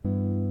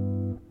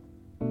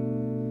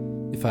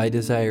If I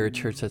desire a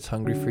church that's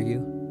hungry for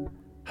you,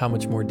 how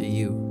much more do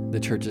you, the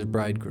church's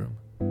bridegroom?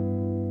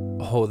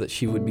 Oh, that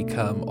she would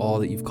become all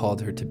that you've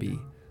called her to be,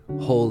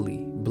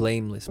 holy,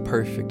 blameless,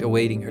 perfect,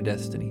 awaiting her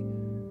destiny.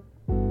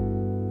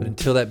 But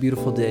until that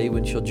beautiful day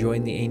when she'll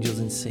join the angels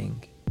and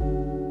sing,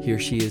 here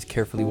she is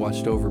carefully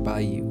watched over by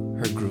you,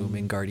 her groom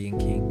and guardian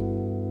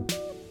king.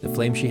 The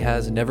flame she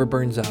has never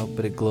burns out,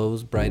 but it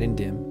glows bright and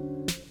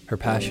dim. Her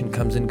passion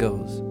comes and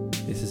goes.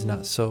 This is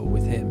not so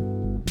with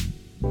him.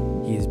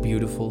 He is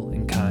beautiful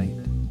and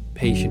kind,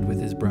 patient with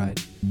his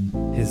bride.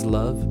 His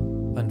love,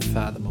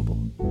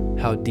 unfathomable.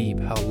 How deep,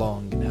 how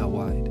long, and how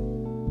wide.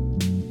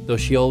 Though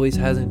she always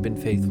hasn't been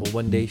faithful,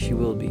 one day she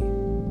will be.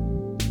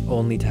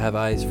 Only to have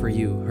eyes for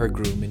you, her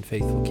groom and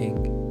faithful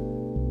king.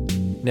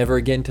 Never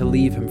again to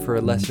leave him for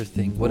a lesser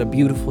thing. What a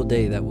beautiful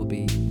day that will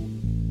be.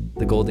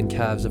 The golden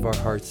calves of our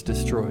hearts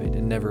destroyed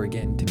and never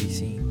again to be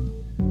seen.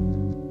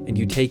 And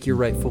you take your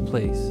rightful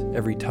place,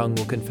 every tongue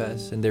will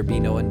confess, and there be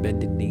no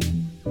unbended knee.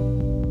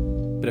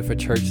 But if a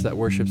church that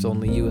worships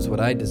only you is what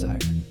I desire,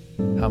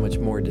 how much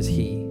more does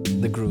he,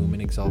 the groom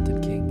and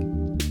exalted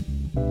king?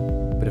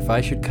 But if I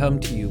should come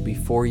to you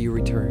before you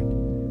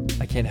return,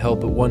 I can't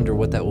help but wonder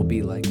what that will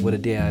be like, what a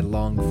day I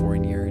long for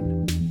and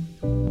yearn.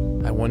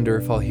 I wonder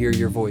if I'll hear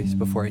your voice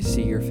before I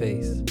see your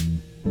face.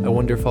 I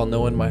wonder if I'll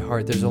know in my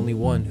heart there's only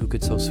one who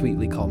could so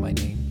sweetly call my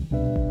name.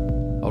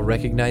 I'll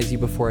recognize you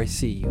before I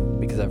see you,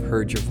 because I've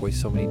heard your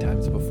voice so many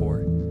times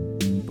before.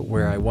 But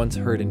where I once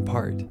heard in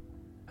part,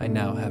 I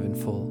now have in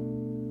full.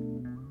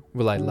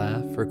 Will I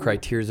laugh or cry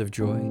tears of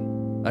joy?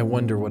 I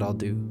wonder what I'll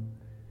do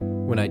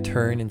when I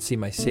turn and see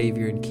my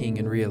Savior and King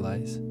and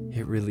realize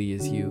it really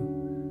is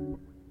you.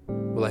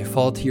 Will I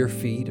fall to your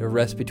feet or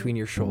rest between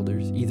your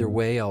shoulders? Either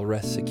way, I'll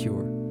rest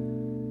secure.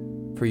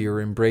 For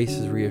your embrace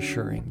is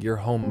reassuring. You're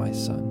home, my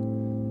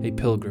son, a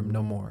pilgrim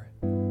no more.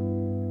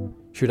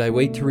 Should I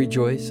wait to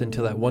rejoice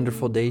until that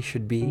wonderful day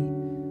should be?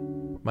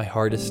 My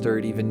heart is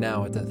stirred even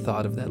now at that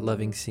thought of that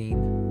loving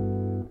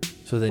scene.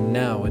 So then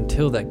now,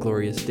 until that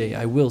glorious day,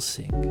 I will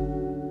sing,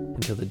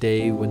 until the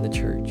day when the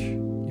church,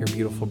 your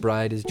beautiful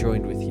bride, is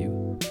joined with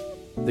you,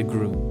 the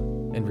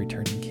groom and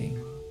returning king.